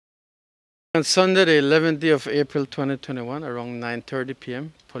On Sunday, the 11th day of April 2021, around 9:30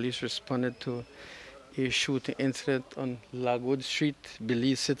 p.m., police responded to a shooting incident on Logwood Street,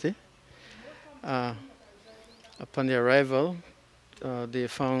 Belize City. Upon the arrival, they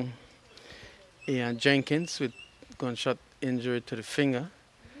found Jenkins with gunshot injury to the finger,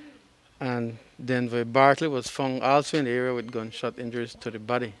 and Denver Bartley was found also in the area with gunshot injuries to the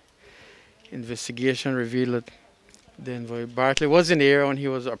body. Investigation revealed that Denver Bartley was in the area when he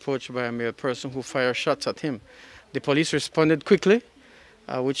was approached by a male person who fired shots at him. The police responded quickly,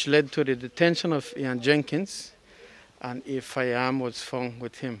 which led to the detention of Jenkins, and a firearm was found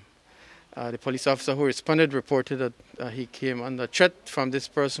with him. The police officer who responded reported that he came under threat from this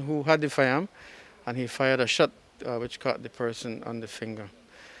person who had the firearm, and he fired a shot which caught the person on the finger.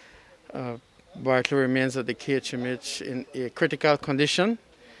 Bartley remains at the KHMH in a critical condition,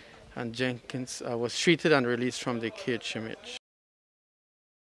 and Jenkins was treated and released from the KHMH.